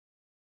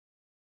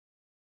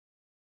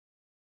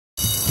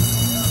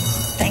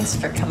Thanks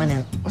for coming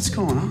in. What's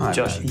going on?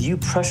 Josh, you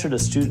pressured a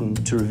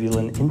student to reveal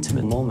an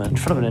intimate moment in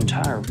front of an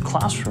entire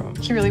classroom.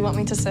 You really want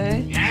me to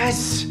say?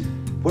 Yes!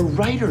 We're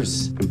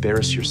writers.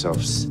 Embarrass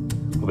yourselves.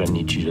 We're gonna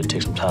need you to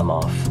take some time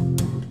off.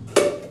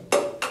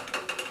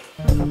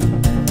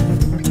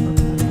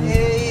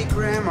 Hey,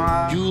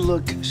 Grandma. You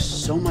look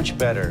so much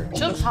better.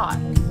 She looks hot.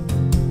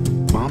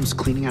 Mom's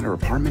cleaning out her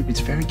apartment.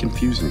 It's very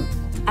confusing.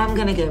 I'm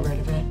gonna get rid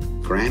of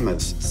it.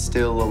 Grandma's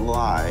still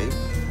alive.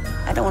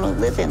 I don't want to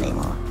live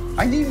anymore.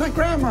 I need my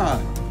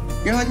grandma.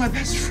 You're like my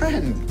best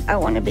friend. I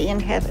want to be in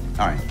heaven.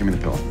 All right, give me the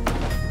pillow.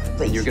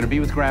 Please. You're gonna be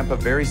with Grandpa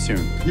very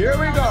soon. Here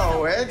we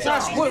go. It's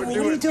Josh, what are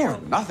you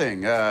doing?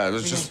 Nothing. I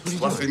was just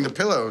fluffing the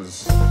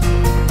pillows.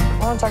 I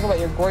want to talk about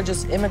your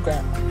gorgeous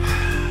immigrant.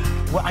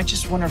 Well, I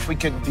just wonder if we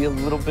could be a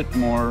little bit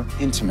more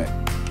intimate.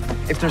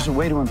 If there's a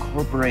way to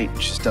incorporate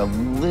just a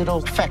little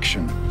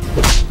affection.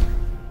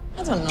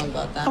 I don't know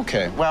about that.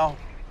 Okay, well,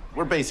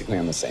 we're basically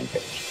on the same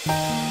page.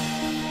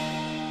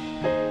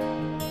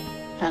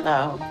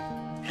 Hello.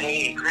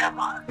 Hey,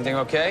 Grandma. Everything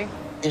okay?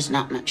 There's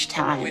not much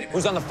time.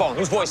 Who's on the phone?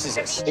 Whose voice is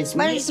this? It's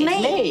me. It's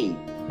me.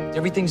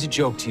 Everything's a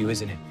joke to you,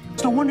 isn't it?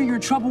 It's no wonder you're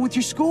in trouble with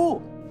your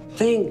school.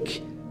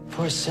 Think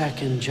for a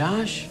second,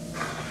 Josh.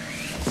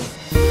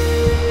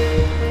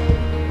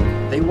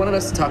 They wanted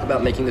us to talk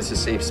about making this a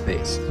safe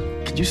space.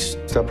 Could you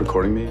stop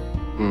recording me?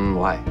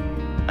 Why?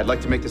 I'd like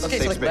to make this a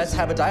safe space. Let's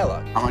have a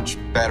dialogue. How much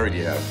battery do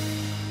you have?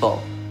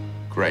 Full.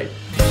 Great.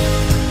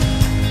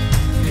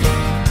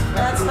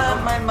 That's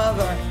not my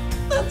mother.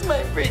 That's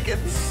my freaking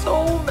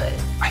soulmate.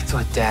 I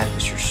thought Dad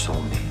was your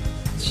soulmate.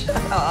 Shut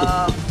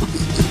up.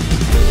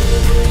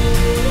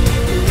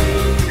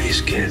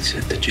 These kids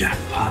hit the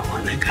jackpot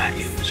when they got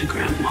you as a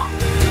grandma.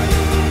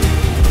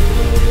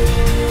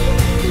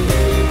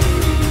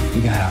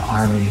 You got an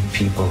army of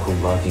people who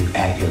love you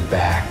at your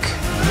back.